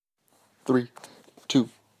3, 2,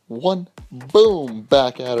 1. Boom!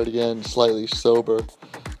 Back at it again, slightly sober.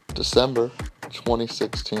 December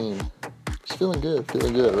 2016. It's feeling good.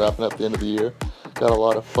 Wrapping up the end of the year. Got a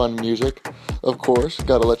lot of fun music. Of course,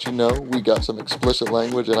 gotta let you know, we got some explicit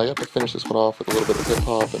language, and I got to finish this one off with a little bit of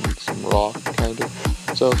hip-hop and some rock, kind of.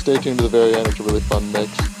 So stay tuned to the very end. It's a really fun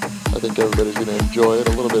mix. I think everybody's gonna enjoy it.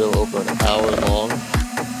 A little bit of over an hour long.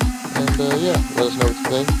 And yeah, let us know what you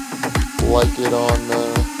think. Like it on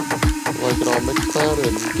Mixcloud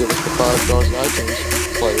and give us the 5 stars on iTunes.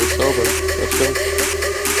 Slightly sober. Let's go.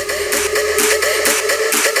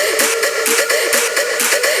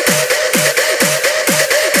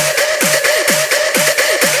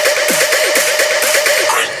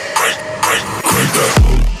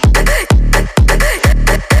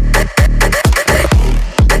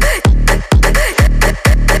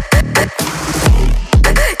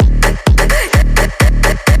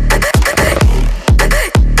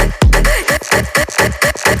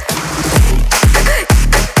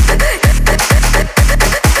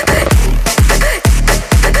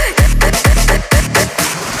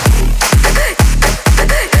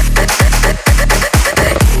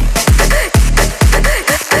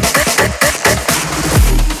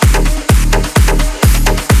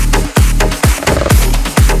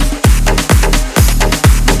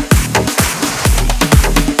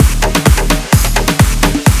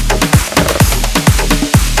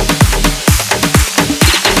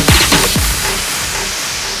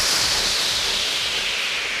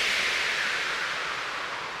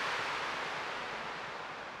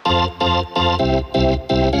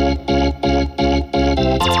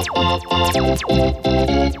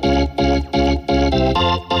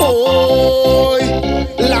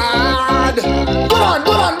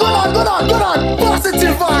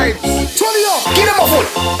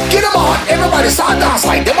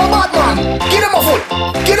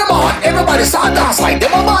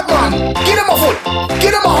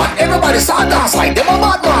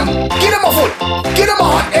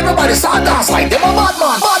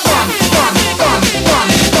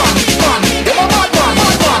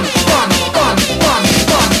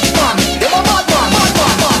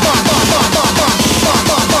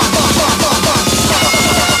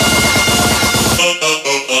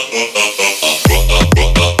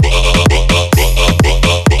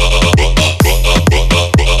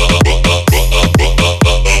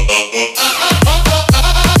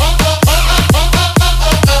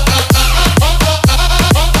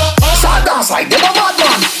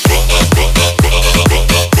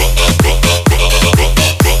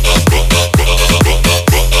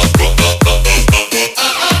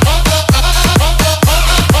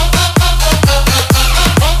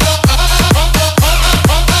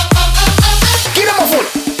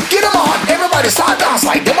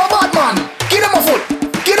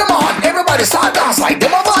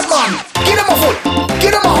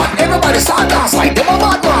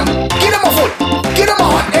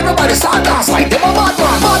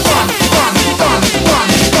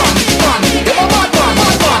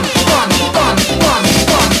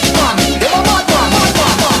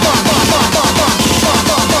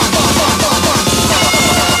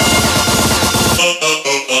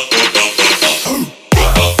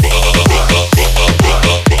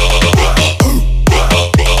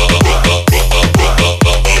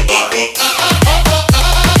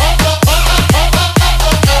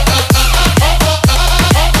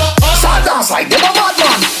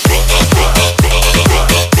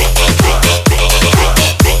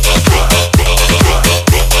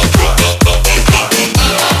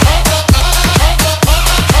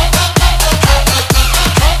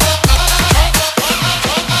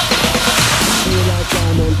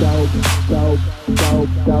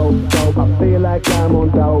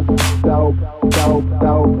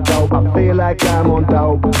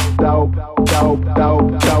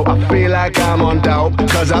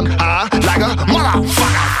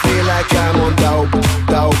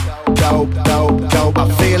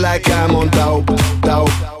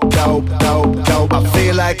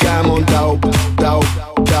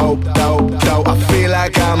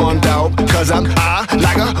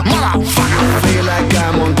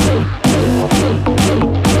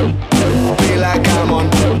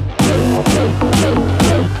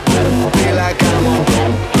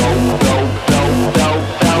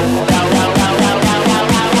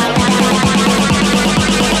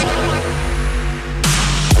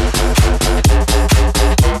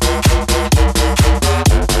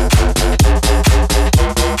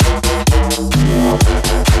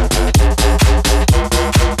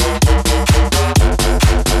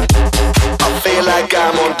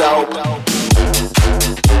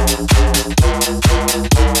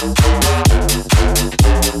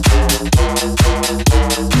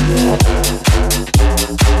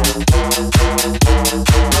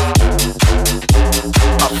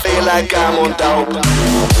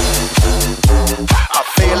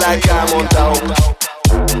 like I'm on dope.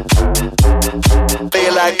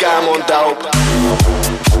 Feel like I'm on dope.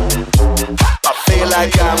 I feel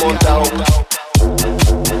like I'm on dope.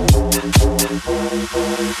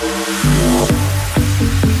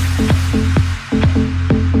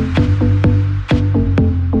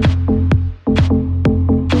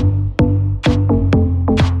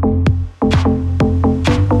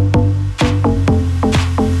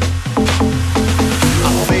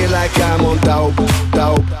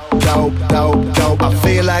 I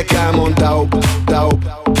feel like I'm on dope, dope,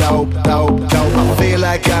 dope, dope, dope. I feel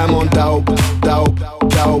like I'm on dope, dope,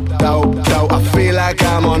 dope, dope, dope. I feel like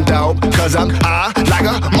I'm on dope, cause I'm high like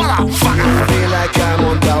a motherfucker. I feel like I'm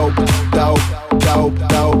on dope, dope, dope,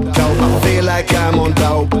 dope, dope. I feel like I'm on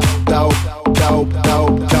dope, dope, dope,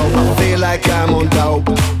 dope, dope. I feel like I'm on dope,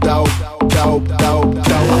 dope, dope, dope, dope.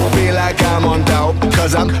 I feel like I'm on dope,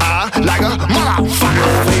 cause I'm high like a motherfucker.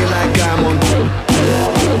 I feel like I'm on dope.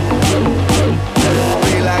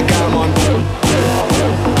 Feel like I'm on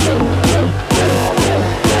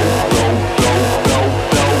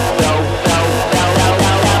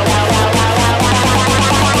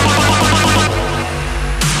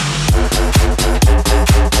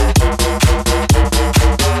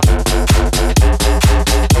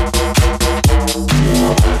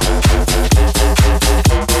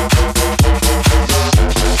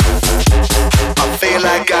I feel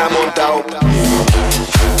like I'm on dope.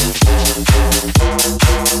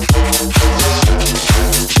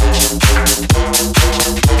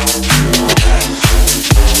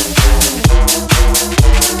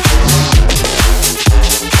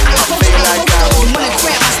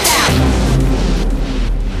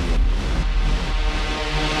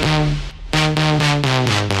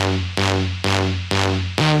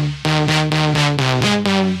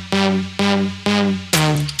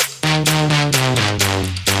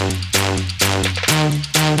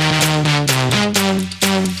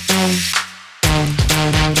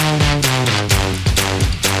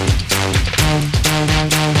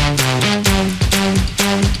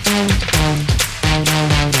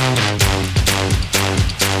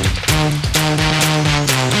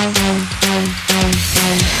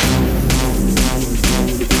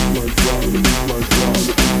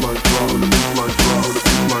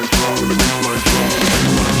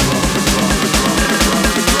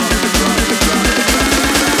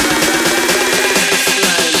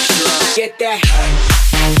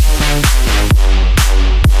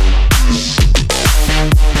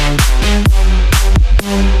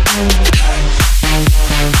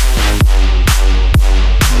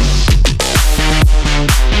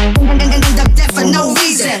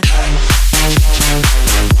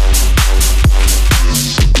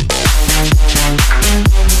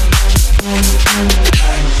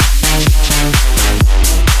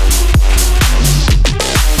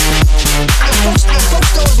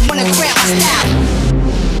 Wanna grab my style.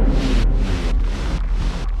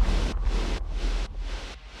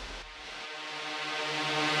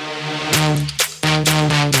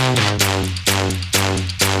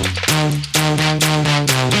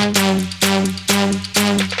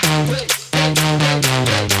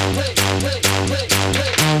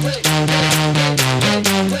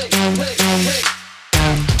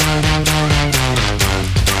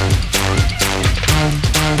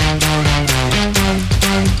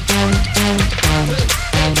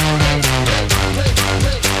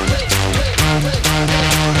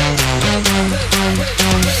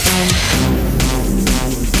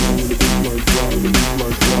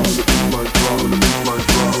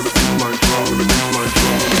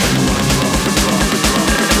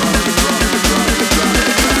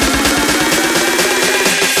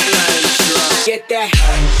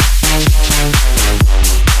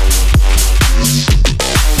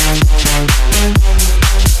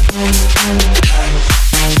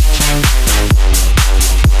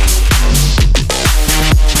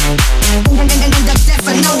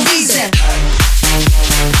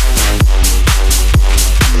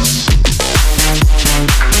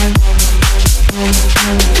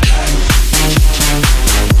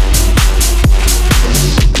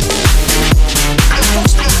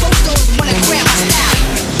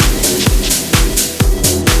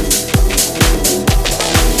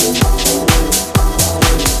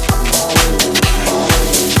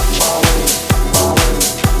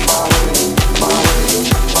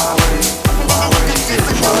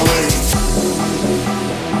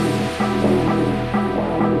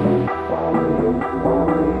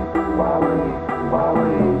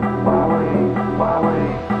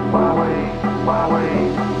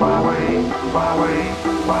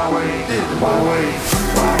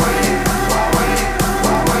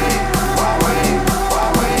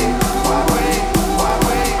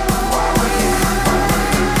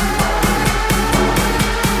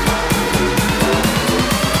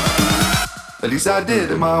 least I did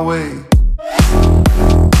it my way.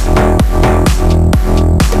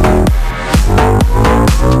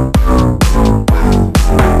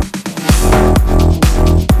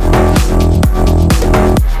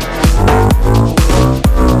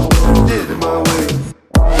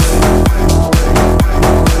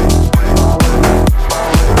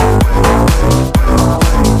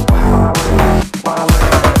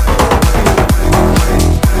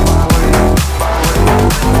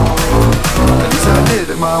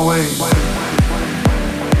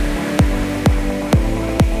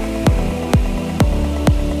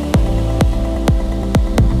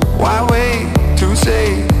 Why wait to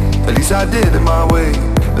say, at least I did it my way.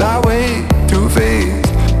 I wait too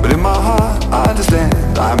faced, but in my heart I understand.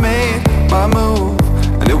 I made my move,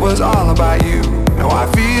 and it was all about you. Now I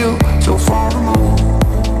feel so far removed.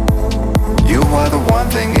 You were the one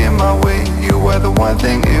thing in my way. You were the one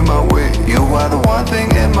thing in my way. You were the one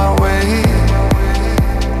thing in my way.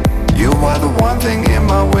 You were the one thing in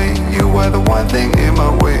my way. You were the one thing in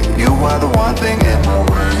my way. You were the one thing in my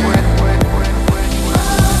way.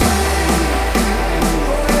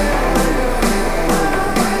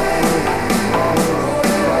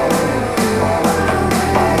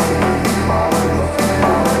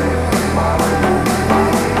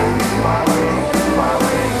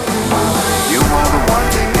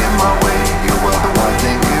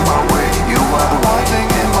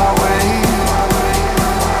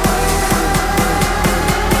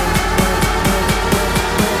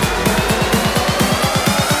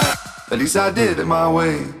 At least I did it my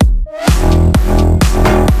way.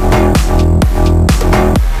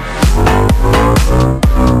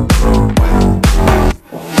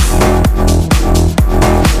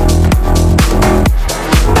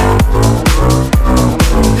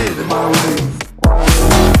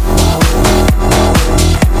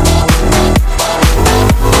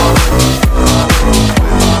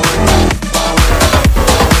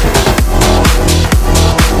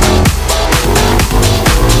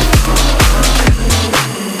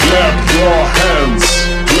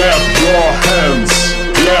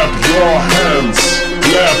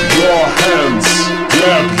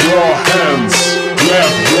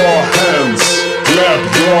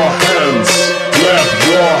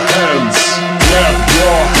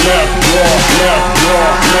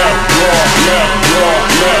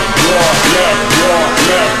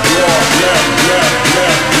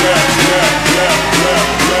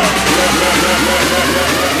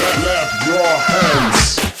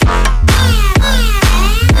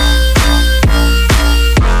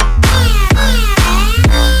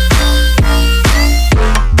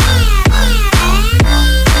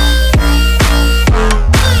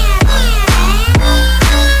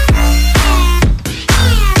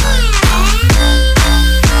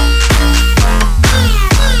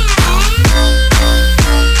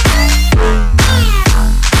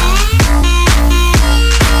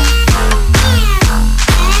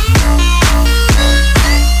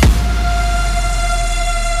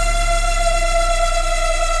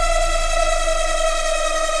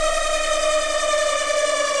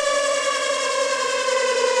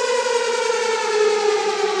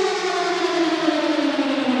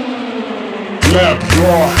 Clap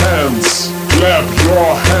your hands, clap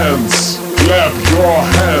your hands, clap your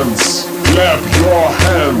hands, clap your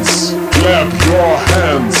hands, clap your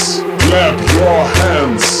hands, clap your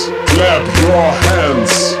hands, clap your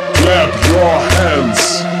hands, clap your hands,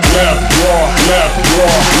 clap your, clap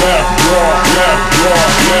your, clap your, clap your, clap your,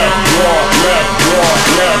 clap your,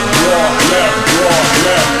 clap your, clap your,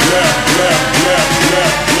 clap, clap, clap,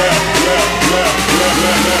 clap, clap, clap, clap,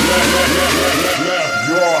 clap, clap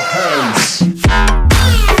your hands.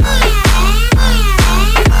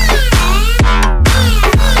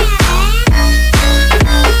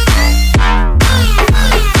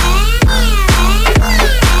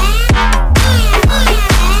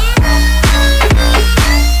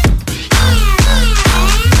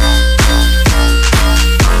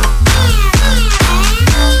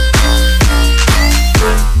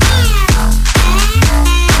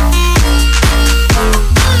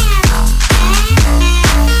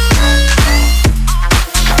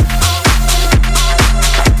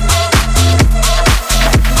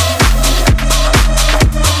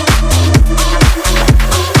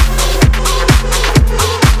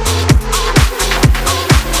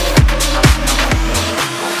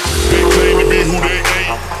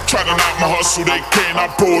 So they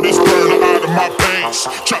cannot pull this burner out of my pants.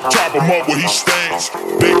 Chop him up where he stands.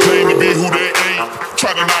 They claim to be who they ain't.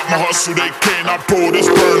 Try to knock my hustle, they cannot pull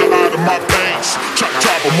this burner out of my pants. Chop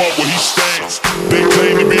him up where he stands. They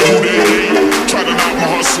claim to be who they ain't. Try to knock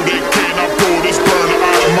my hustle, they cannot pull this burner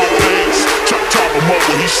out of my pants. Chop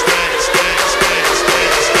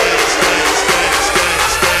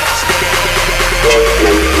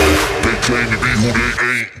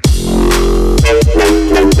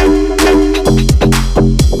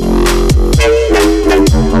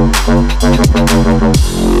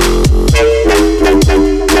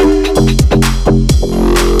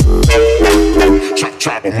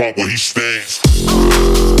chop him up where he stands.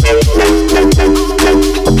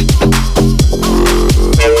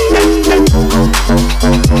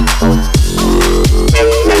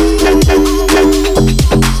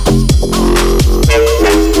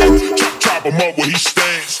 Chop him up where he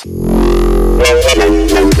stands.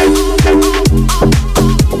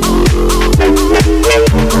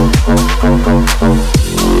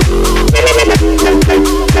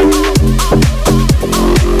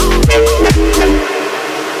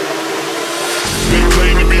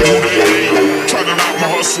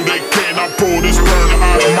 So they can, I pull this burner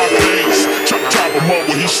out of my veins. Chop him up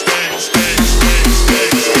where he stands.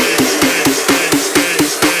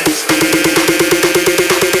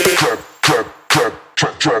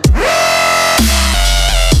 Trap.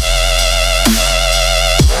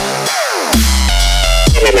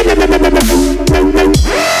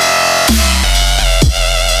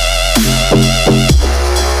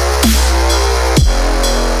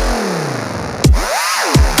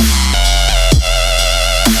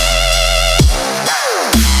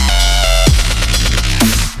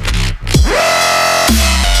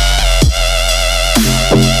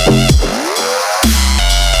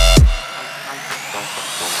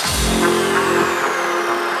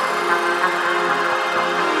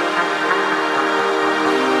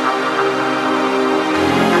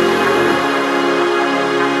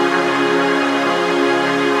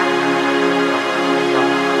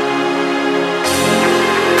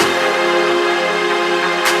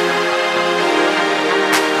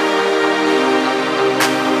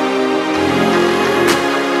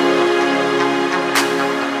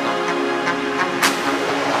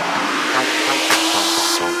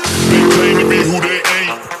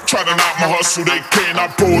 So they can,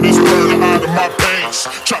 I pull this burner out of my pants.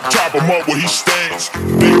 Chop him up where he stands.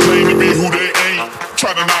 They claim to be who they ain't.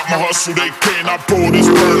 Try to knock my hustle, they can, I pull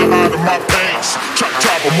this burner out of my pants. Chop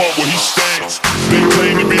him up where he stands. They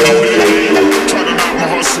claim to be who they ain't. Try to knock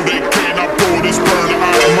my hustle, they can, I pull this burner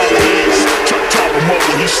out of my pants. Chop him up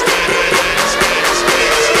where he stands. They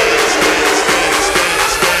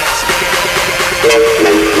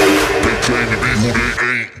claim to be who they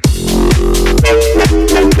ain't.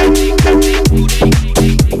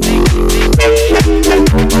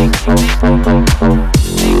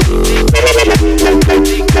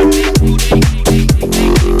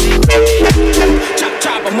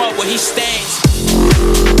 Chop him up where he stands.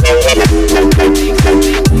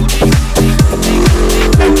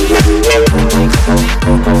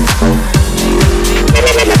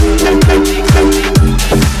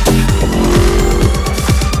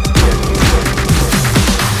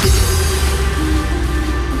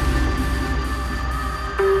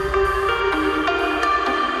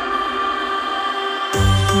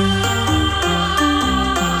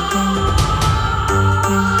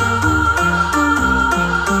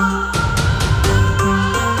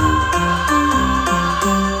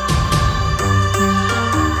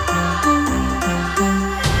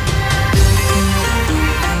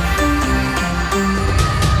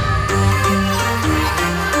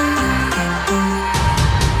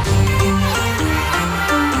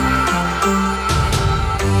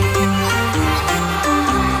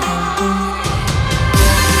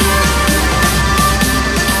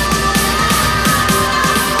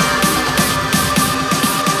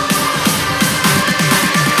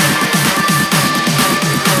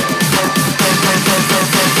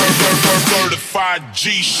 G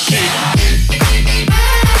shit. G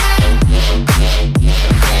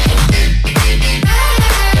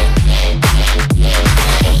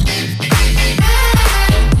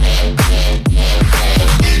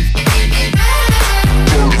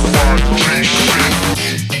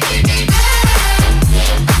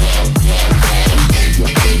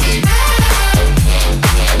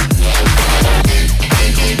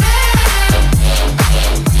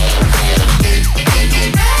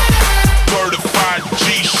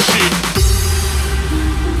shit.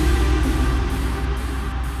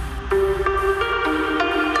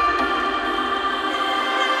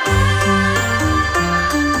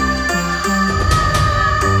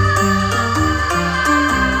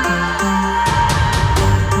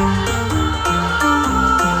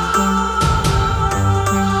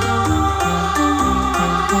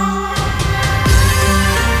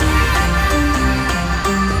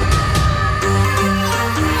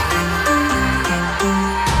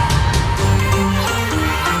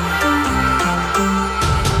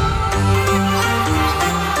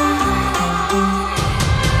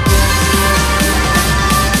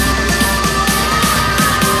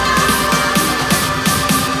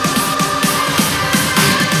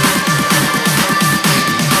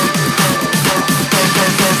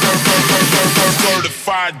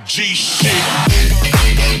 certified G shit.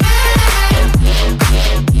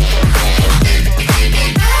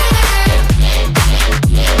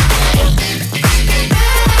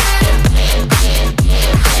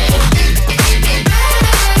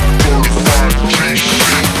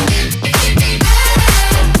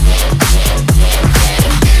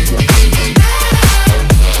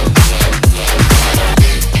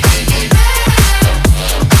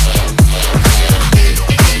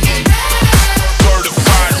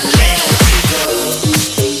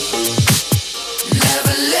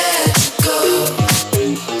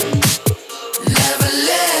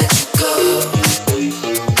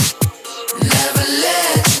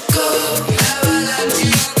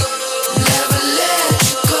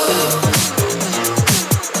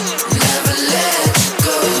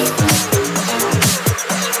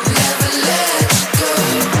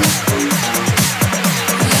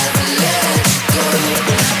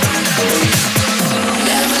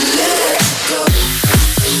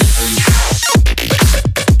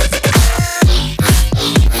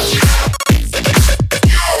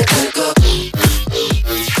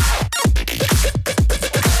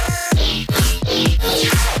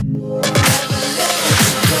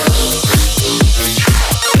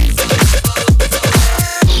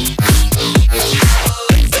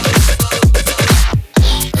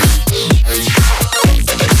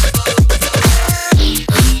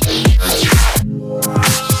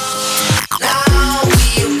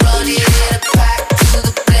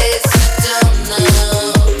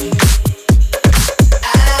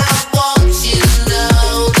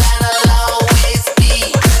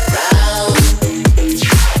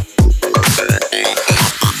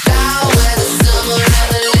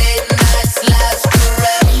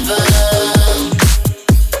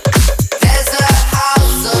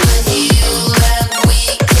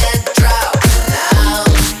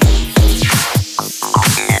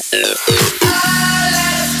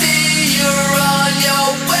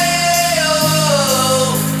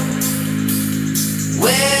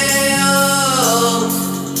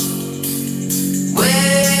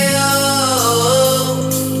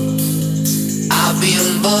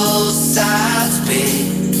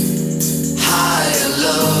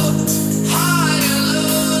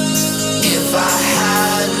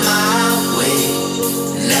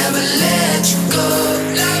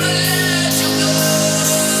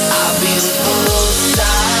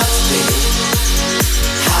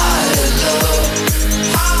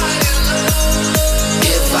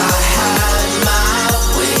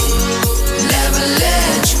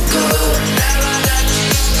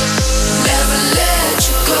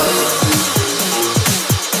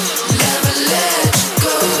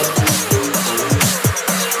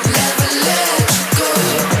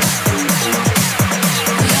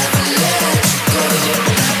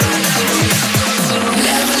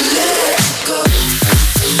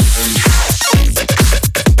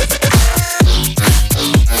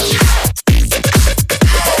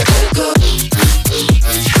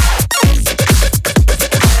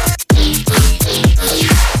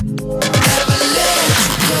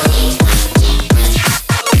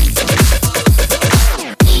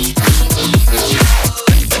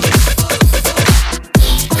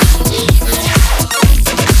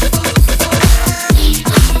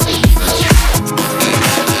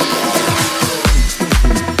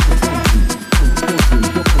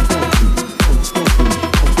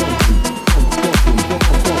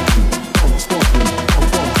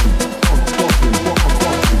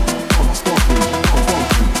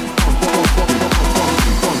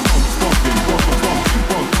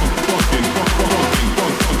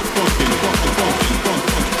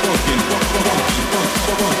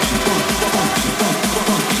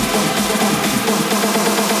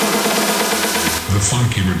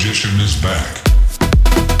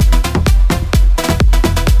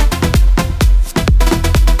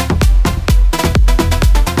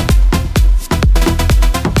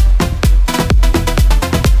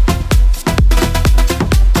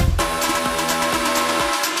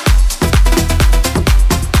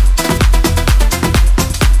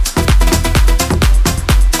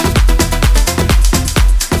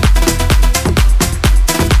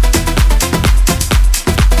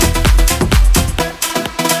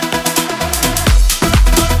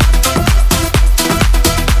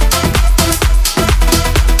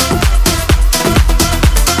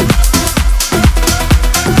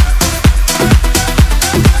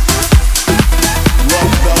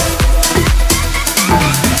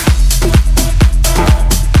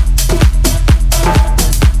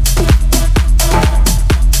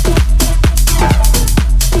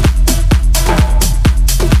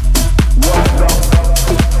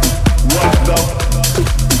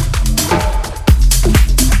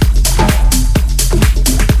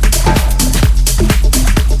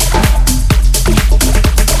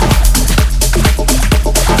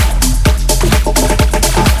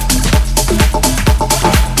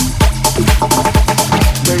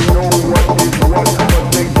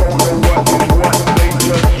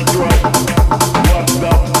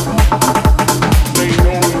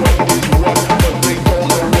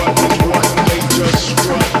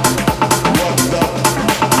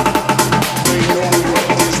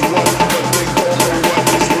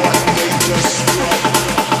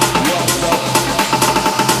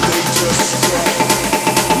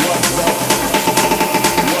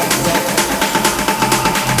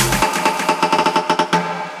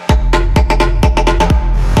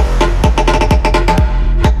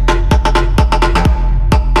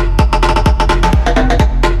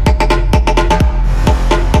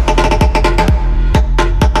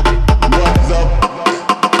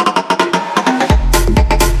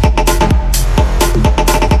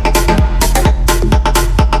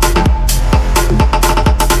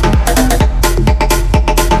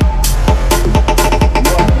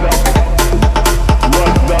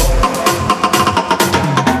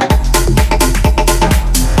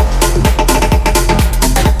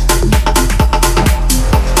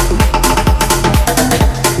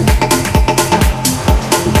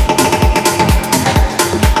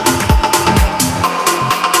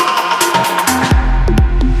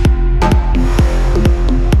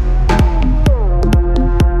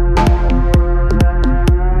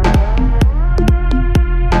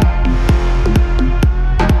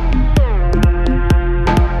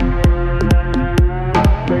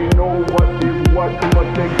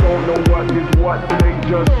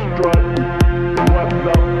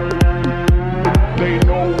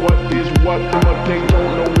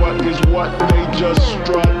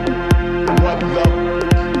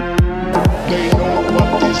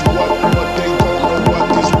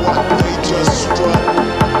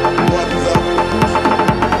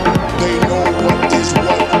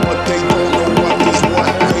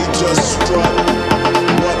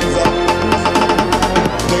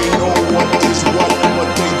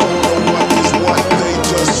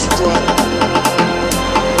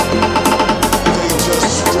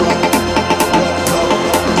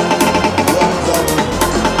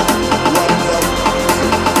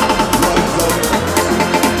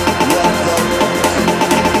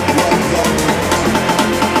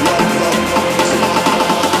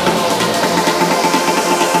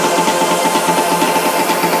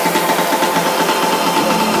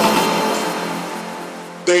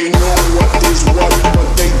 They know what is what, but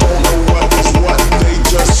they don't know what is what. They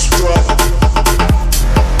just strut.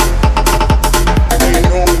 They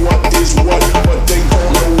know what is what, but they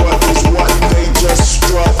don't know what is what. They just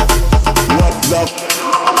strut. What the?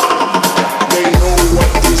 They know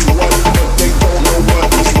what is what, but they don't know what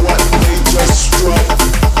is what. They just strut.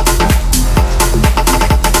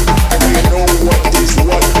 They know what is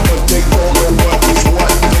what, but they don't know what is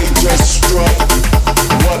what. They just strut.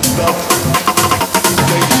 What the?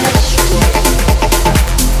 They just strut.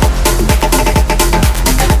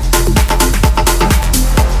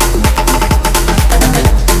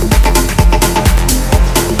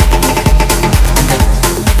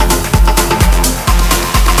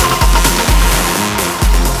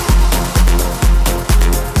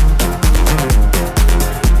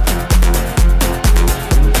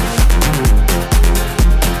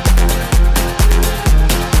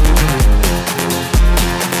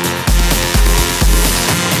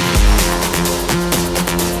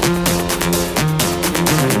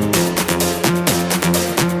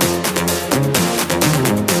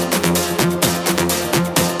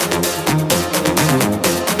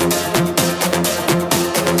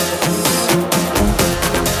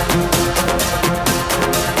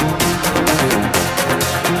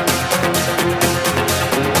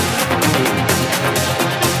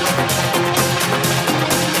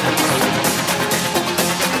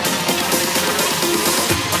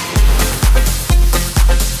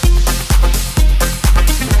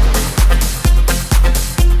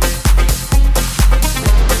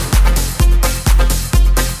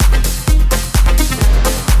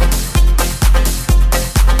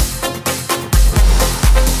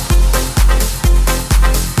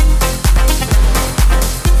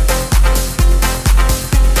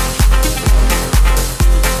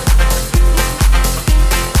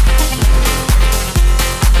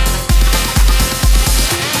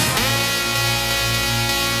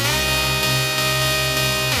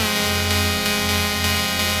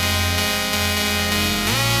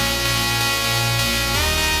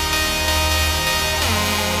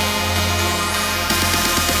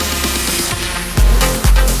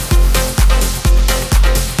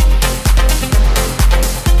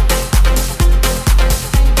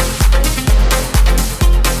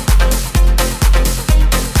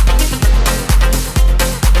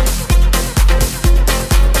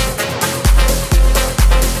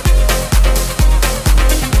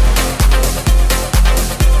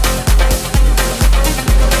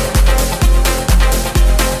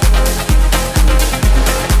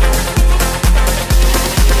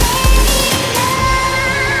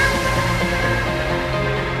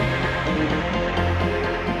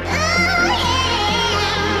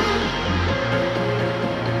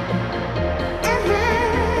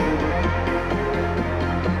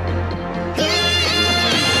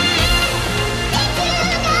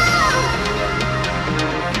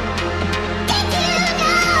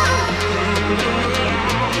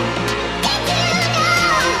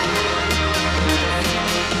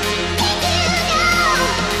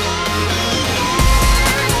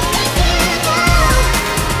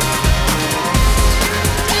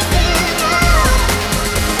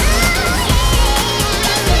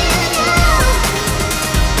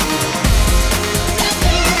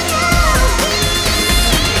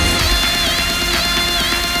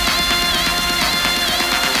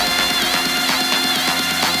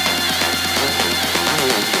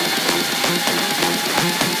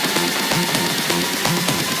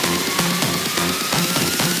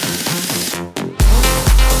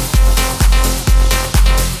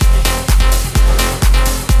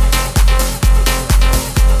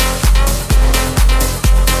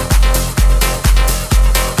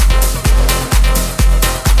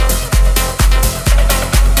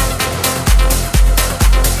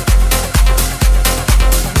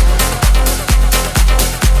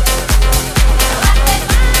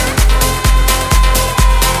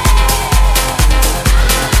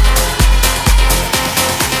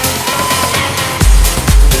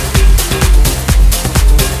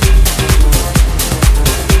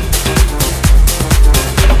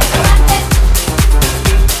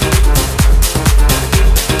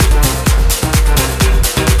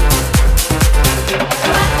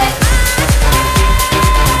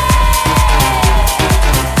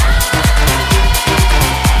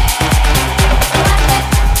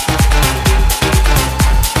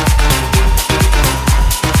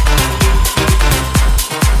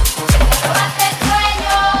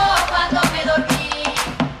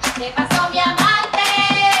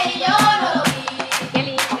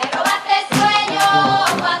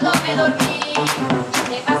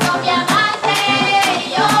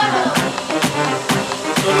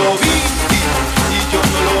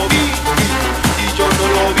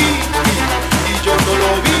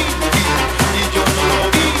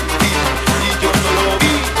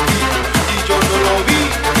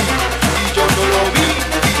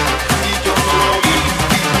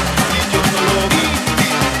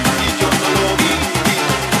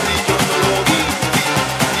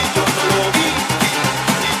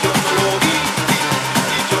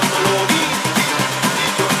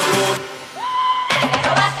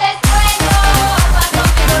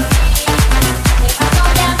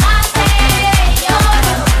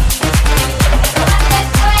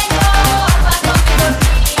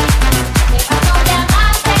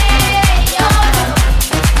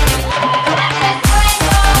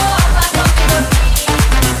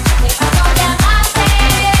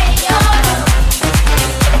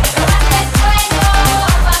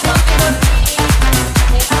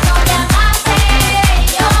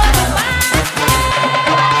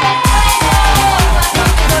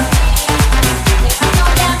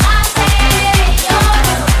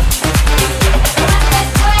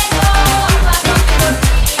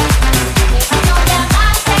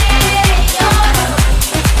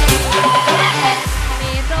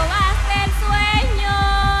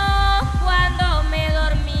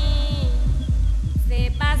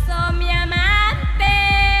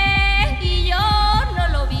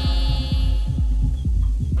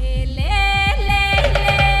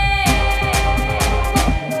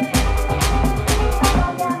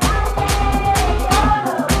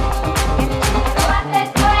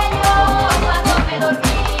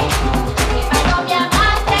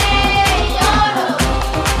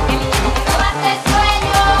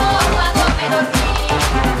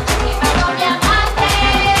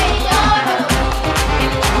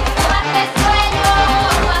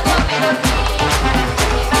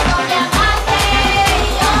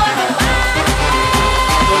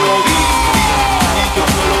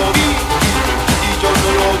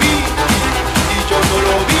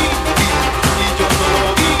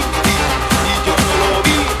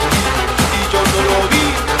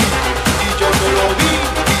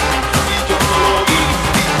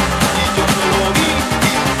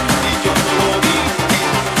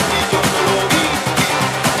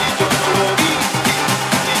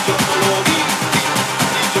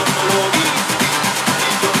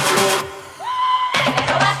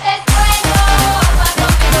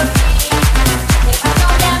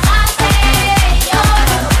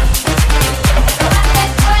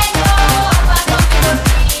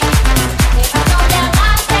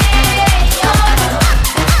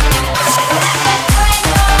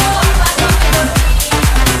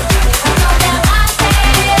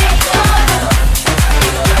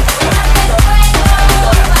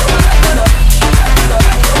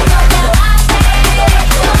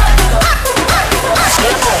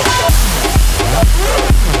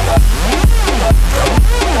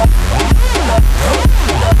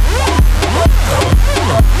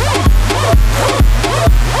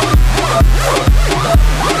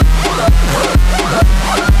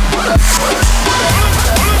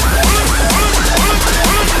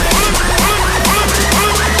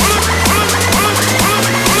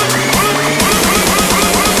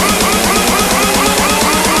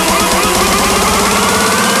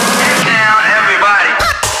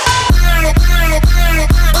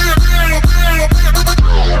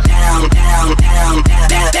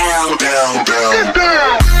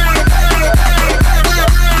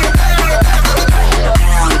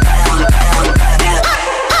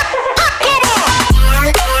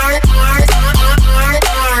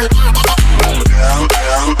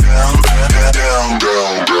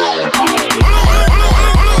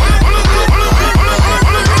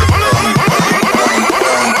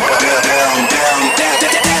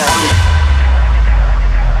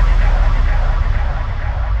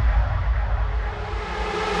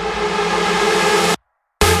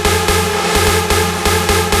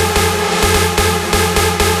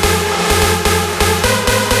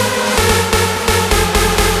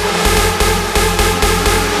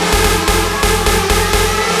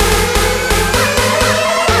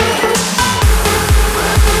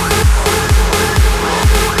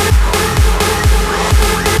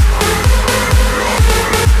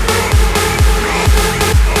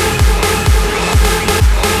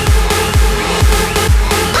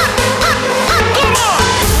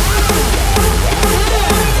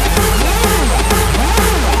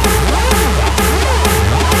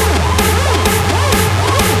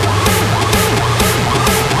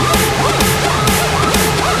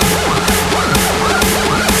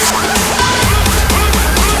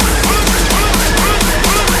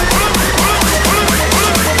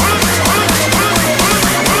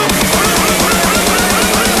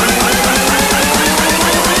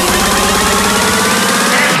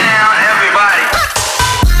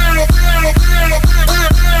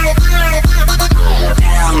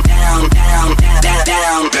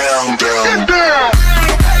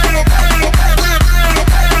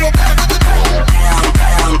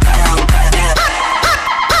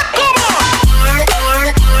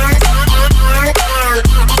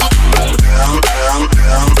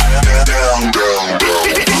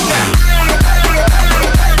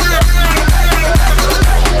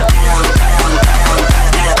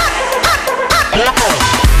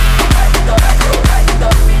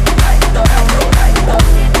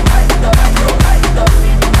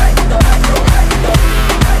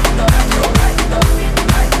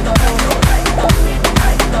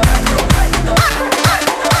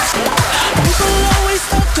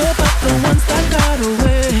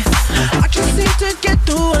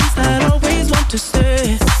 to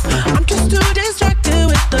say. I'm just too distracted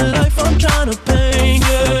with the life I'm trying to paint,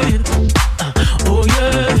 yeah. Oh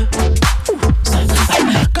yeah.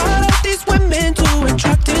 Got all these women too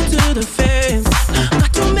attracted to the fame.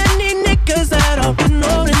 Got too many niggas that are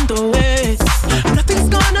ignoring the way. Nothing's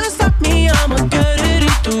gonna stop me, I'ma get it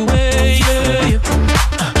either way, yeah.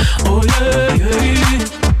 Oh yeah, yeah.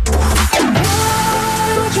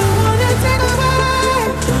 Why would you wanna take away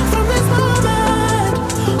from this moment?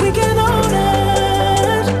 We can own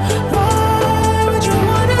it. Why would you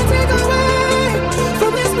wanna take away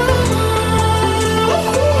from this moment?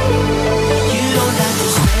 You don't have to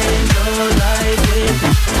spend your life with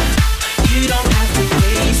me. You don't have to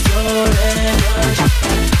waste your energy.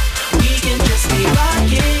 We can just be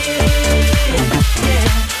rocking, yeah.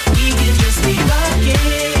 We can just be rocking,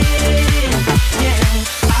 yeah.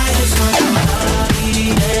 I just want somebody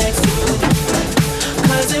next to me,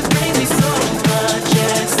 'cause it brings me so much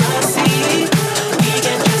ecstasy. We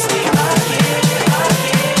can just be rocking,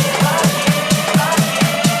 rocking, rocking, rocking.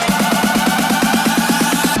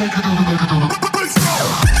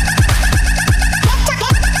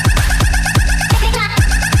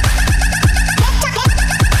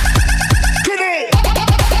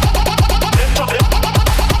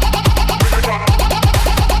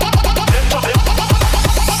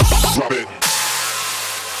 Drop it.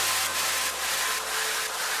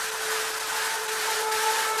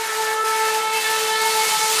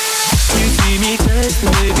 You see me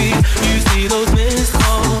texting, baby. You see those missed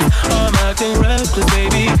calls. I'm acting reckless,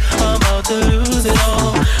 baby. I'm about to lose it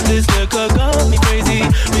all. This liquor got me crazy,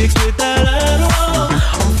 mixed with that Adderall.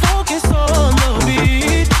 I'm focused on the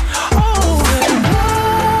beat. Oh, and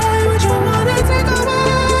why would you wanna take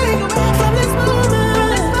away from this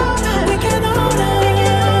moment? We can own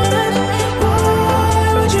it.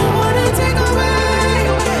 Why would you wanna take away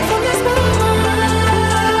from this moment?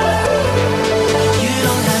 You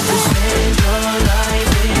don't have to spend your life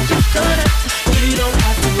with you don't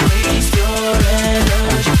have to waste your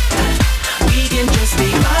energy. We can just be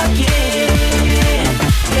rocking,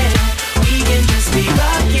 yeah. We can just be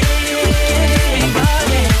rocking,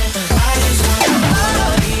 rocking. I just want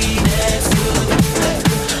somebody next to me,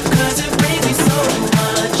 'cause it brings me so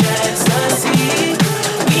much ecstasy.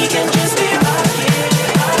 We can just be rocking,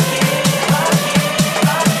 rocking, rocking,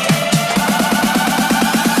 rocking.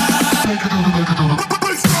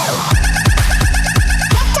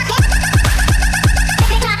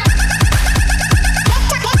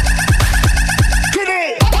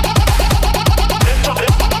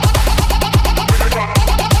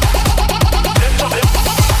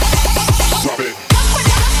 Drop it.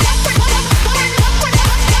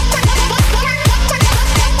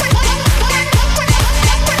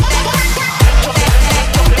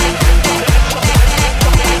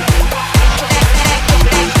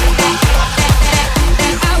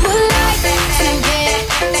 I would like to get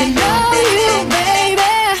to know you,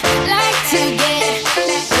 baby. Like to get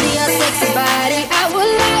to your sexy body. I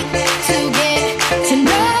would like to get to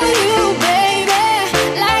know you, baby.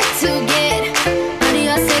 Like to get to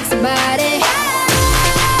your sexy body.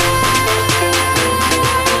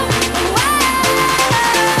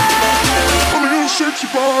 Come here, shake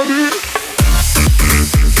your body.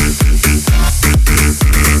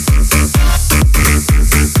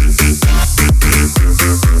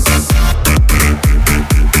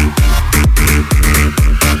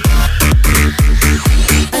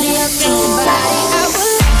 To your sexy body. I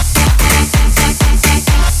would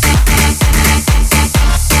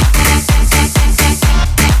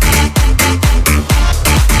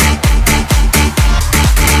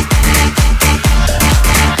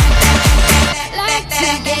like to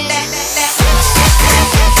get.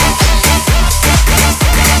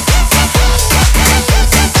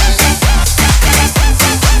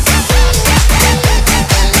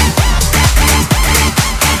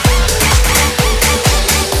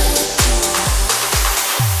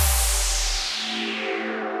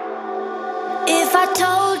 If I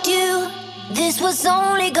told you this was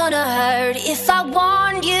only gonna hurt, if I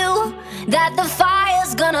warned you that the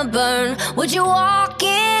fire's gonna burn, would you walk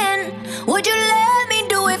in? Would you let me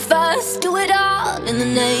do it first? Do it all in the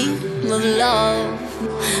name of love.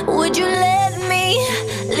 Would you let me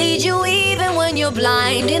lead you even when you're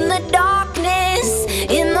blind? In the darkness,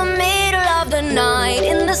 in the middle of the night,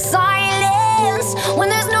 in the silence, when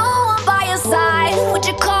there's no one by your side, would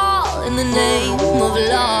you call in the name of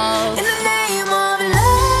love? In the name of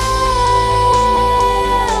love,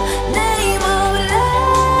 name of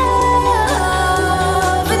love,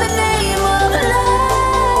 in the name of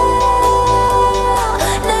love,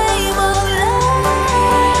 name of love,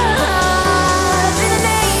 in the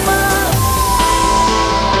name of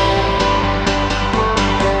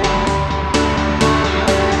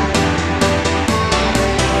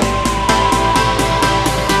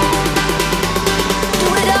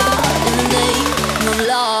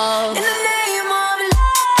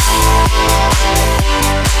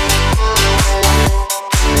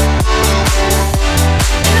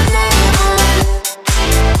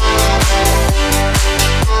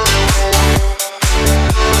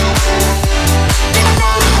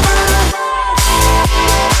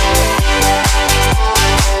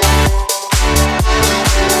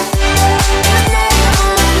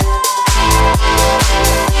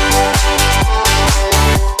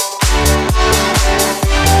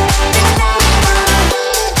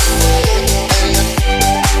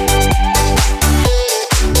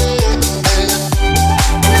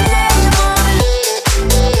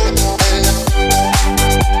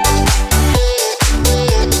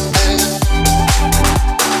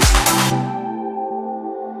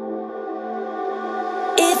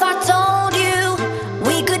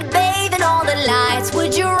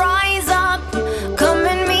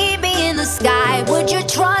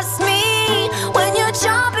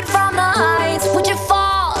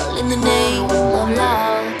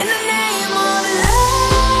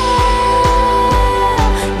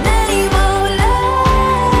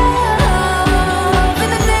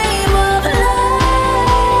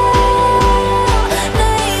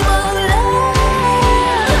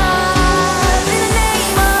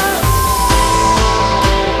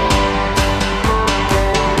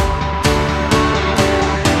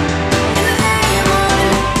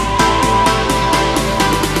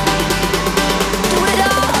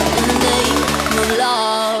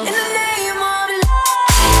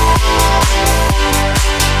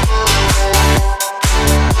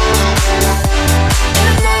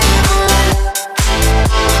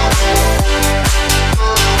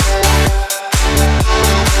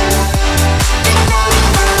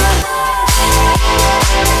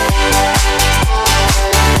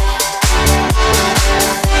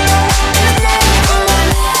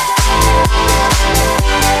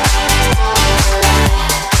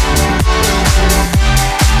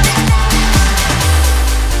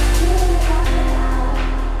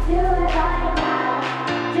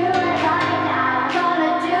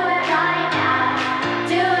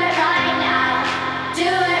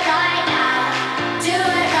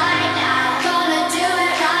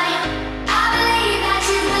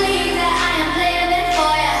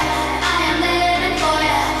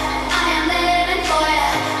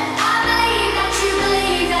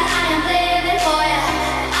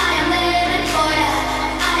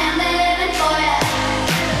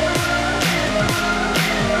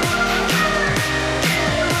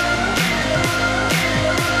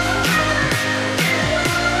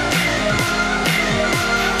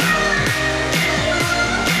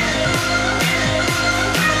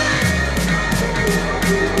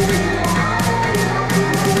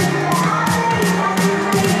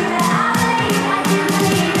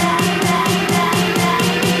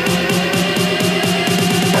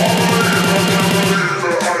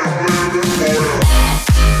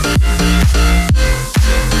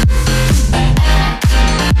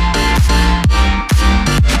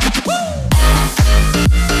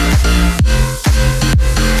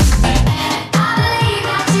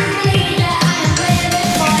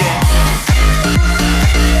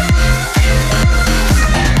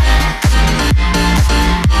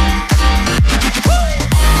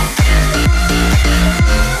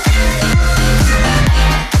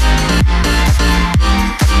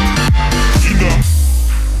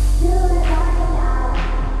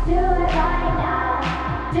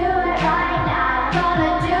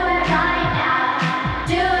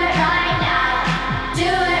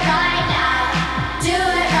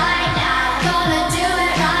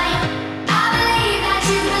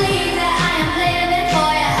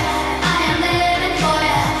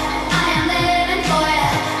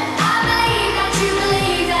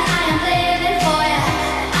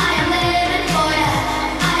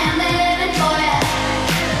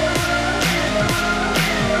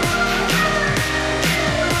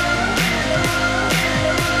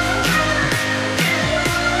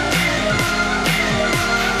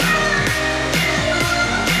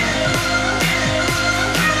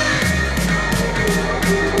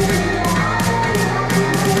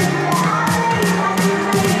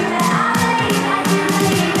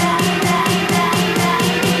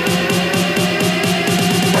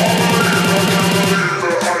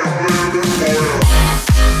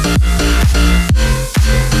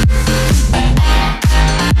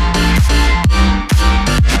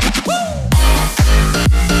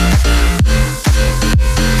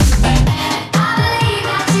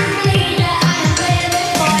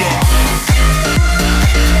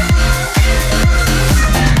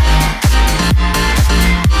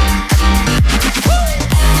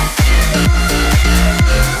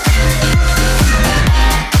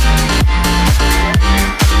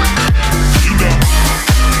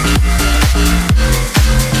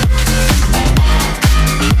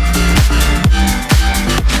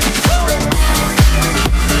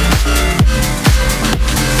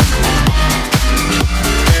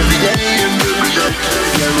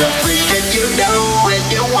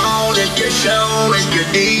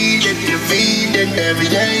need if you're feeding every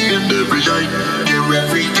day and every night. You're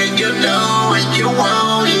everything you know and you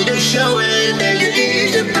want. You're showing that you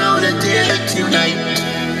need to blow the deal tonight.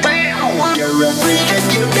 You're everything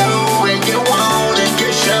you know and you want, and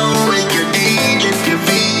you're showing you need if you're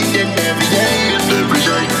feeding every day and every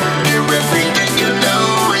night. You're everything you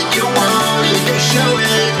know and you want, and you're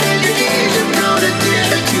showing that you need to blow the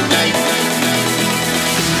deal tonight.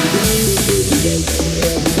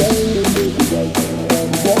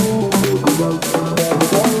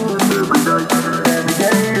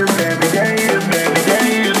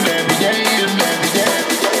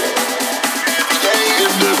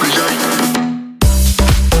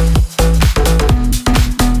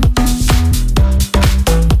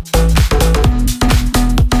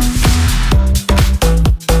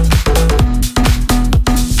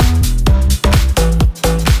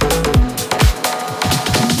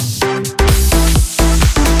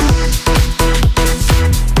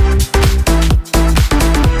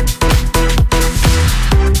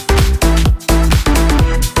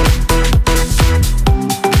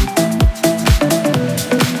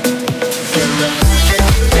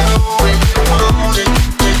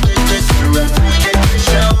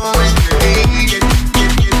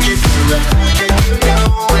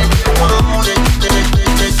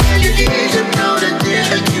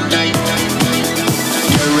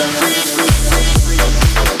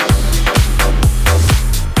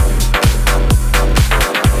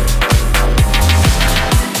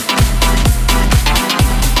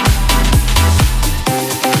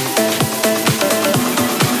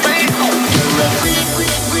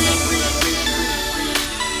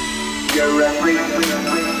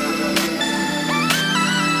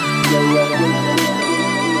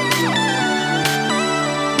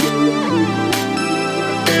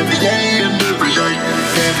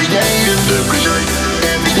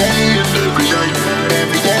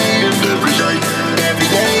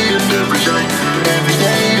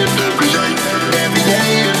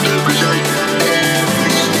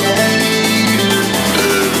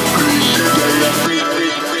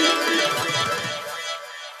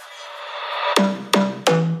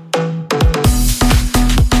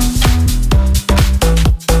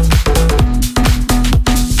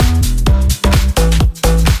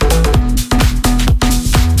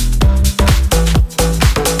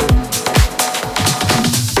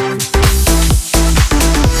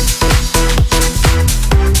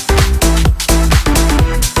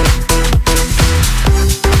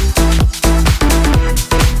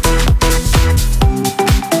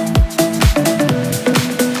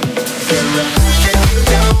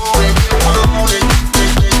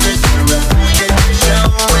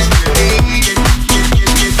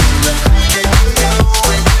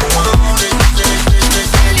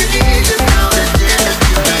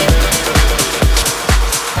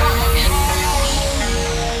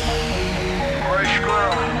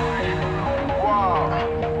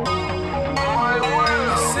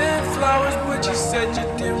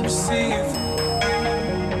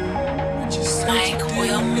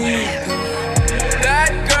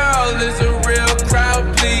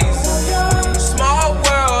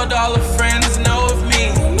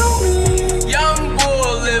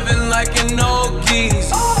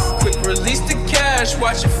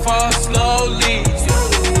 Watch it fall slowly.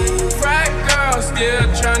 Frat girl still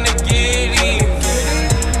tryna get in.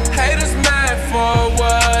 Haters mad for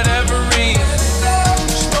whatever reason.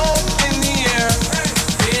 Smoke in the air,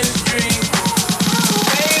 in a dream.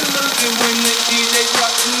 They looking when the DJ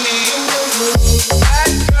drops the knee.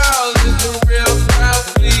 Frat girl is a real crowd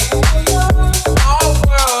please. All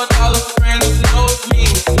world, all her friends know me.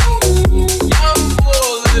 Young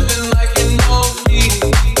bull living like an old me.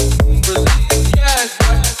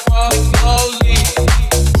 Slowly,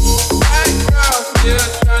 that girl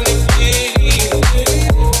still tryna get in.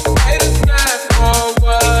 Haters mad for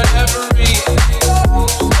whatever reason. Smoke in the air,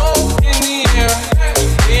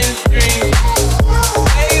 in a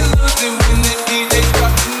dream. They losing when the DJ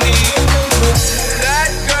drops the knee.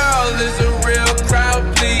 That girl is a real crowd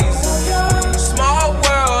please. Small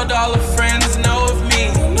world, all her friends know of me.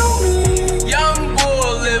 Young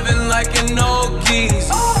bull living like an old geese.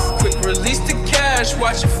 Quick release the cash,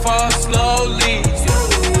 watch it fall slowly.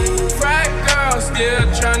 Frat girl still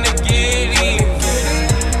tryna get in.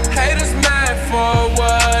 Haters mad for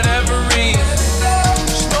whatever reason.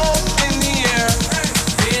 Smoke in the air,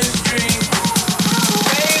 in a dream.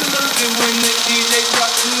 They losing when the DJ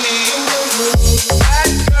drops the knee.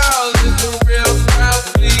 That girl is a real crowd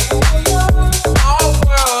please. All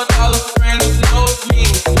world, all her friends know me.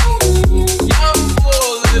 Young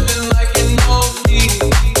bull living like an old me.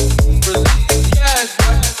 Release the cash,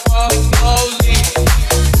 watch it fall slowly.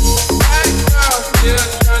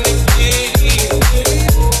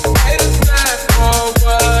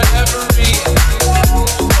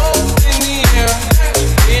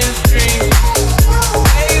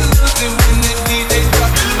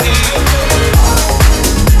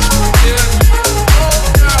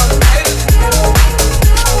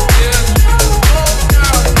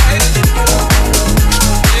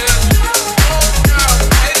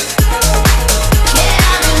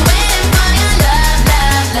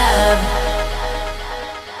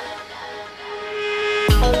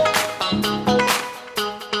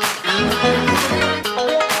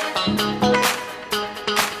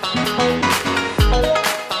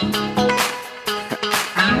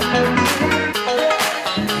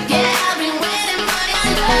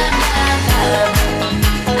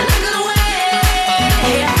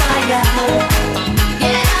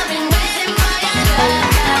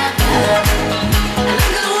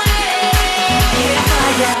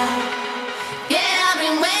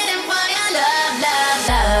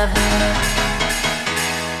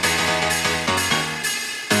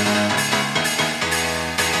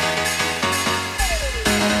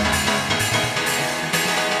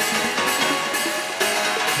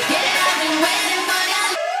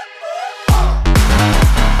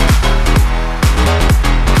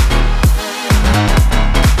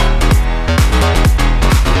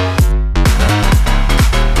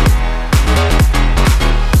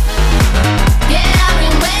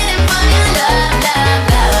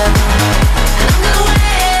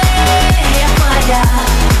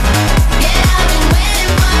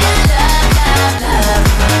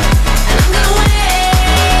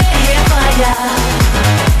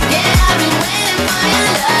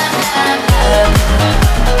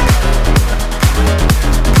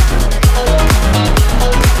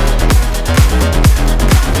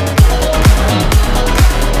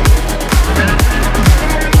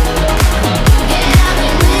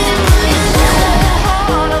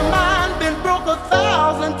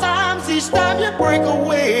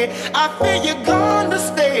 I fear you're gonna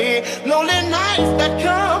stay. Lonely nights that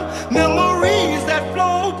come, memories that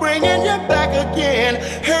flow, bringing you back again,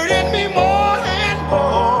 hurting me more and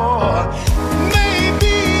more.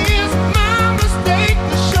 Maybe it's my mistake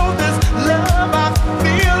to show this love I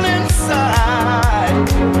feel inside.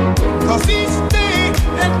 'Cause each day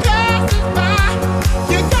that passes by,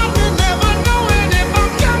 you got me never knowing if I'm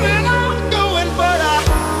coming or going. But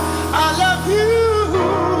I love you.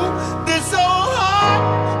 This old heart,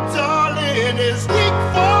 darling, is weak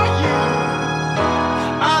for you.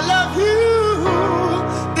 I love you.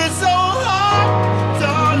 This old heart,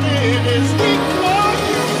 darling, is weak for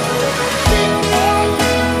you. Weak for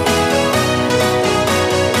you.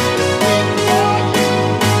 Weak for you.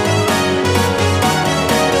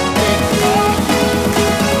 Weak for you.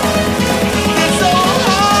 This old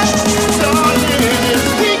heart, darling, is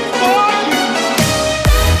weak for you.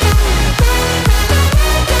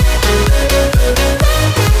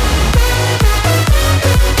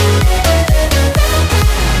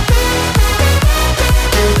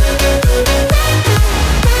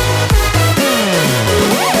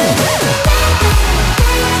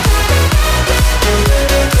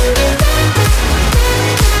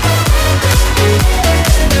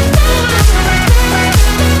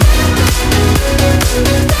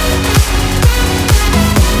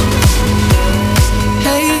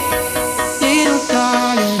 Hey, little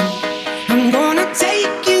darling, I'm gonna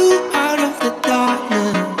take you out of the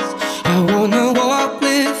darkness. I wanna walk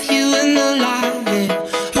with you in the light, yeah.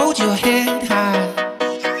 Hold your head high.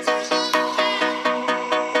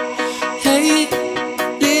 Hey,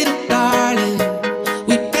 little darling,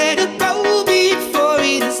 we better go before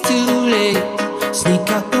it is too late. Sneak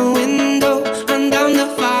out the window and down the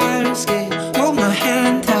fire escape. Hold my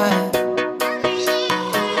hand tight.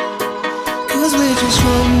 'Cause we're just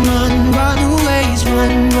runaways,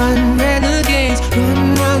 run, renegades,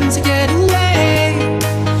 run to get away.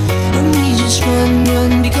 And we just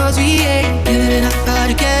run because we ain't giving up how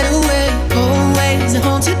to get away. Always the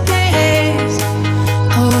haunted days.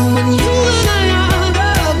 Oh, when you and I are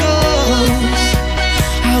the ghosts,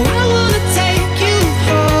 how I wanna take you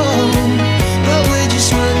home. But we're just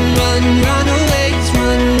runaways,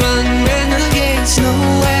 run, renegades.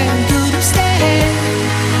 Nowhere could have stayed.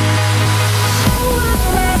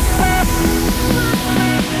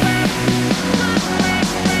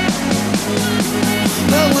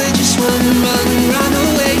 But we're just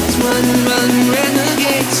runaways, run,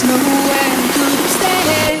 renegades. Nowhere could have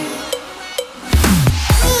stayed.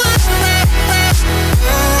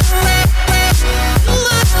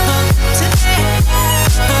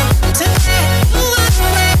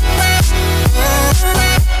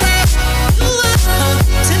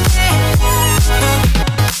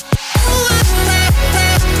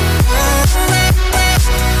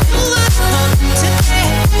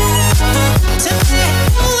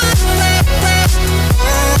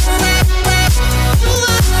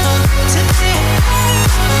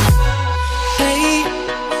 Hey,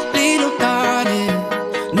 little darling,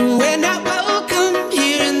 we're not welcome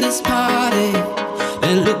here in this party.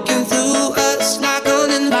 They're looking through us like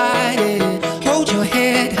uninvited. Hold your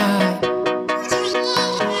head high.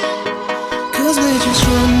 'Cause we're just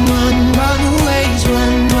runaways,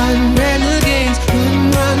 run, renegades,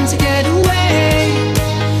 run to get away.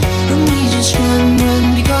 And we just run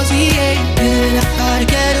because we ain't giving up how to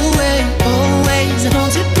get away. Always the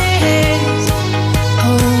haunted days.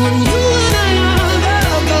 Oh, when you and I are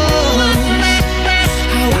the ghosts,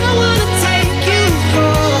 how I wanna take you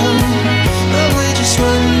home. But we're just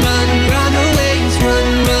run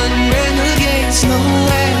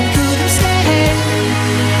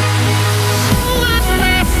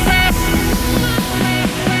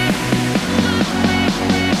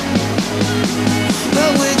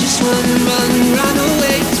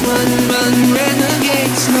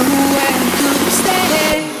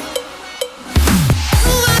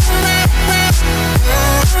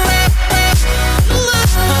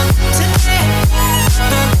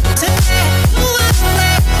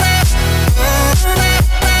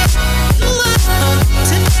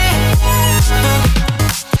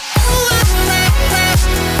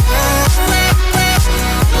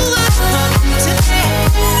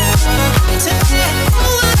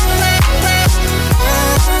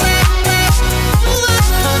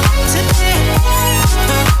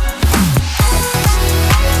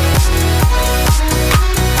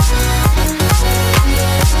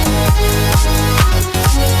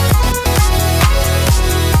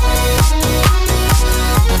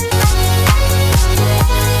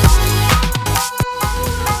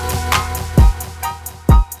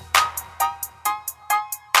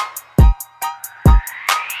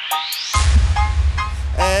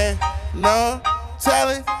no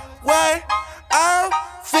telling what I'm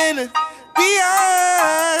finna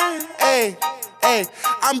beyond. Hey, hey,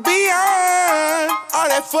 I'm beyond all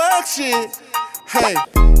that fuck shit. Hey.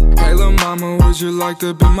 Hey lil' mama, would you like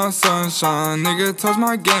to be my sunshine? Nigga, touch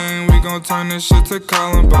my game, we gon' turn this shit to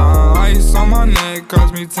Columbine. Ice on my neck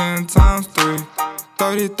cost me 10 times 3.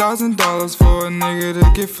 $30,000 for a nigga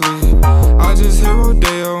to get free. I just hit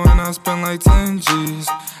Rodeo and I spent like 10 G's.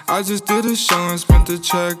 I just did a show and spent the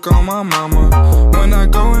check on my mama. When I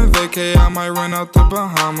go and vacay, I might run out the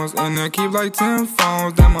Bahamas. And then keep like 10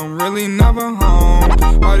 phones, damn I'm really never home.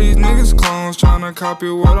 All these niggas clones tryna copy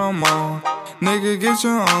what I'm on. Nigga get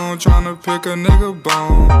your own, tryna pick a nigga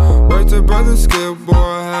bone. Wait till brother Skip, boy,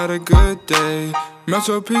 I had a good day.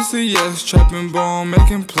 Metro PCS, trapping bone,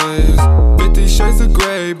 making plays. 50 shades of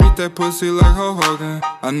gray, beat that pussy like Hulk Hogan.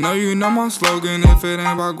 I know you know my slogan, if it ain't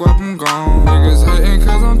about guap, I'm gone. Niggas hating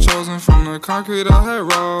cause I'm chosen from the concrete I had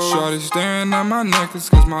rolled. Shorty staring at my necklace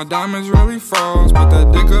cause my diamonds really froze. Put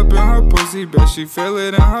that dick up in her pussy, bet she feel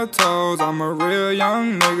it in her toes. I'm a real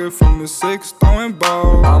young nigga from the 6 throwing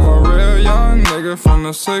balls. I'm a real young nigga from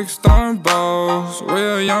the 6 throwing balls.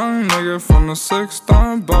 Real young nigga from the 6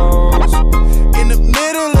 throwing balls. In the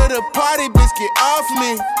middle of the party, bitch, get off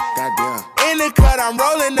me. Goddamn. In the cut, I'm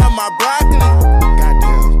rolling up my broccoli.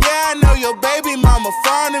 Goddamn. Yeah, I know your baby mama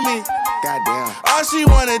fond of me. Goddamn. All she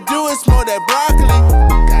wanna do is smoke that broccoli.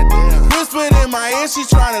 Goddamn. Whispered in my ear, she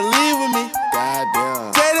tryna leave with me.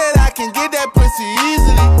 Goddamn. Say that I can get that pussy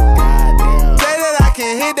easily. Goddamn. Say that I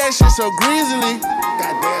can hit that shit so greasily.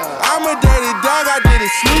 Goddamn. I'm a dirty dog, I did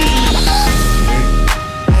it sleazily.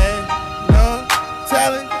 Ain't no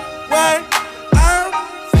telling what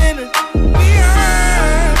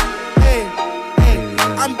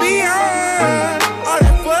I'm beyond all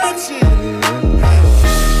that fuck shit. Ain't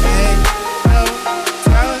no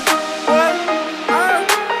telling what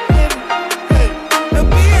I'm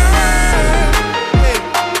beyond.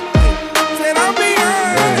 Said I'm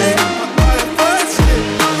beyond all that fuck shit.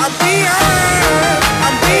 I'm beyond.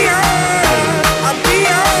 I'm beyond. I'm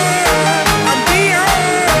beyond. I'm beyond.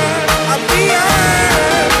 I'm beyond.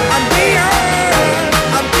 I'm beyond.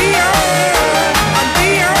 I'm beyond. I'm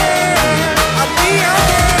beyond.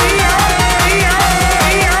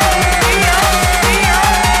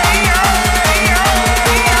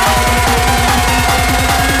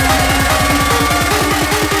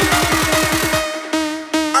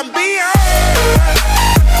 I'm beyond.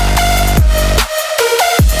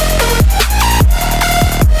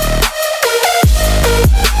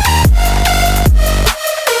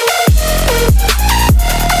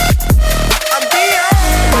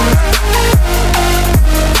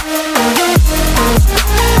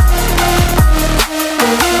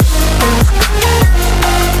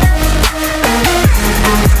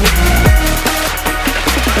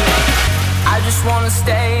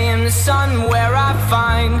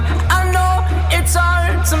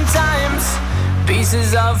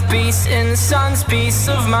 Peace in the sun's peace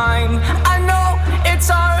of mind. I know it's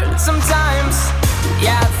hard sometimes.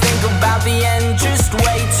 Yeah, I think about the end just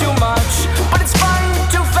way too much. But it's fun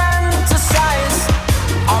to fantasize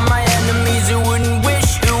on my enemies who wouldn't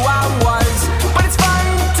wish who I was. But it's fun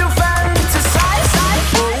to fantasize.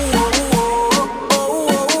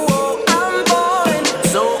 I'm bored,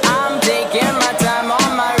 so I'm taking my time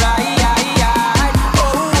on my ride.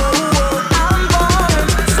 I'm bored,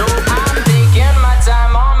 so I'm taking my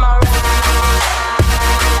time on my ride.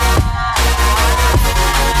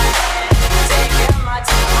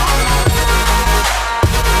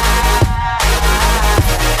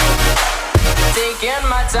 Taking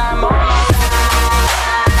my time on my ride. Taking my time on my ride.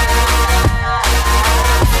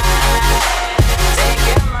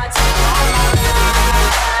 Taking my time on my ride.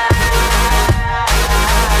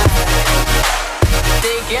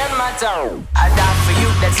 Taking my time. I die for you,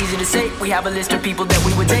 that's easy to say. We have a list of people that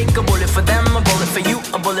we would take. A bullet for them, a bullet for you,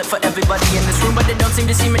 a bullet for everybody in this room. But they don't seem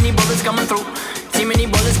to see many bullets coming through. See many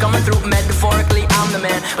bullets coming through. Metaphorically, I'm the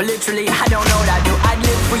man, but literally, I don't know what I do. I'd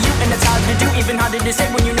live for you, and it's hard to do. Even harder to say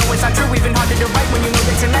when you know it's not true. Even harder to write when you know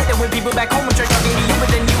that tonight there were people back home and try talking to you, but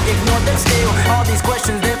then you ignore them still. All these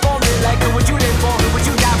questions, they're falling like, who would you live for? Who would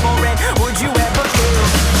you die for? And would you ever kill?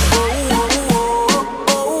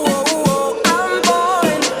 I'm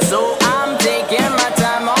bored, so I'm taking my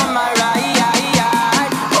time on my ride.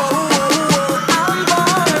 I'm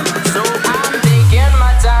bored, so I'm taking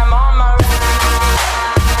my time on my ride.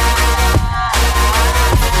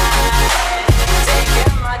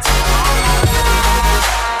 Taking my time on my ride.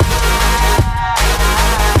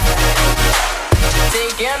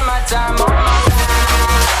 Taking my time on my ride.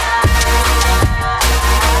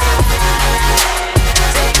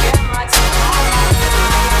 Taking my time on my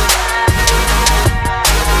ride.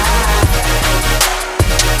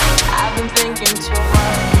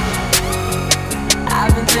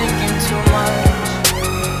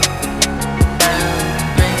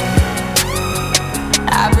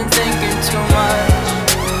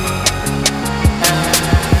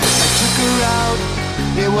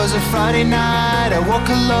 was a Friday night, I woke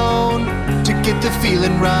alone to get the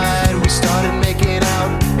feeling right. We started making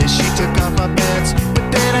out and she took off my pants,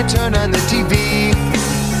 but then I turned on the TV,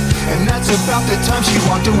 and that's about the time she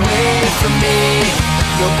walked away from me.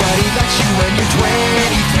 Nobody likes you when you're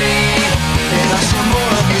 23, and I saw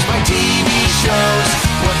more of these by TV shows.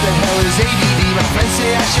 What the hell is ADD? My friends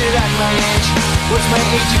say I should act my age. What's my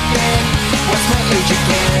age again? What's my age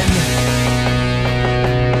again?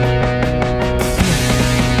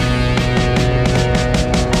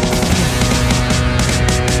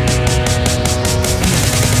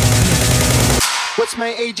 What's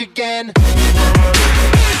my age again?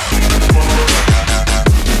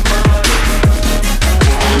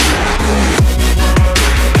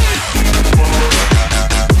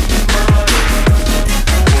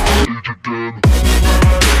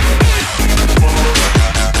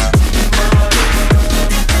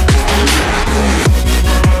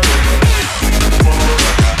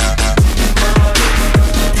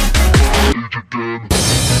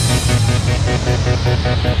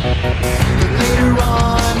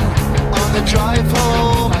 Drive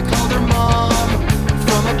home, I called her mom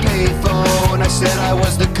from a payphone. I said I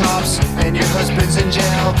was the cops and your husband's in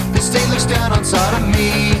jail. The state looks down on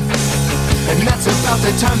sodomy, and that's about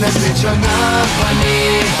the time that bitch hung up on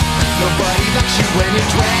me. Nobody likes you when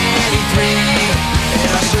you're 23,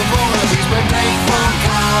 and I still more of these when make phone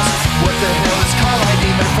calls. What the hell is call ID?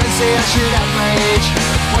 My friends say I should have my age.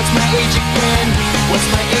 What's my age again? What's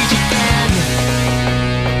my age again?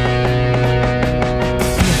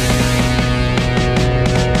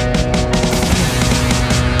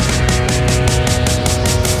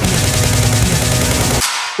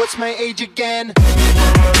 What's my age again?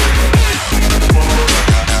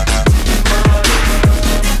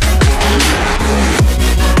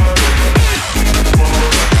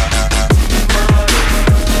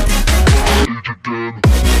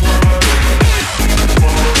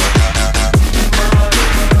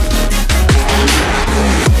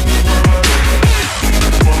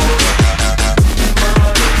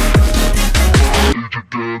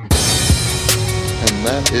 And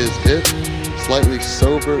that is it. Slightly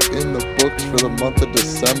sober in the books for the month of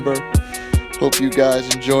December. Hope you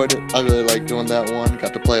guys enjoyed it. I really like doing that one.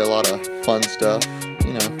 Got to play a lot of fun stuff.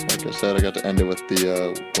 You know, like I said, I got to end it with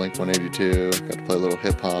the Blink 182. Got to play a little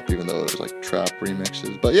hip hop, even though it was like trap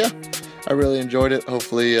remixes. But yeah, I really enjoyed it.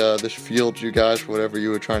 Hopefully this fueled you guys for whatever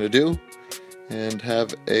you were trying to do. And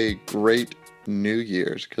have a great New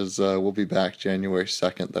Year's, because we'll be back January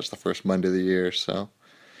 2nd. That's the first Monday of the year. So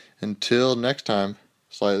until next time,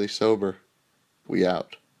 Slightly Sober. We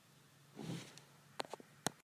out.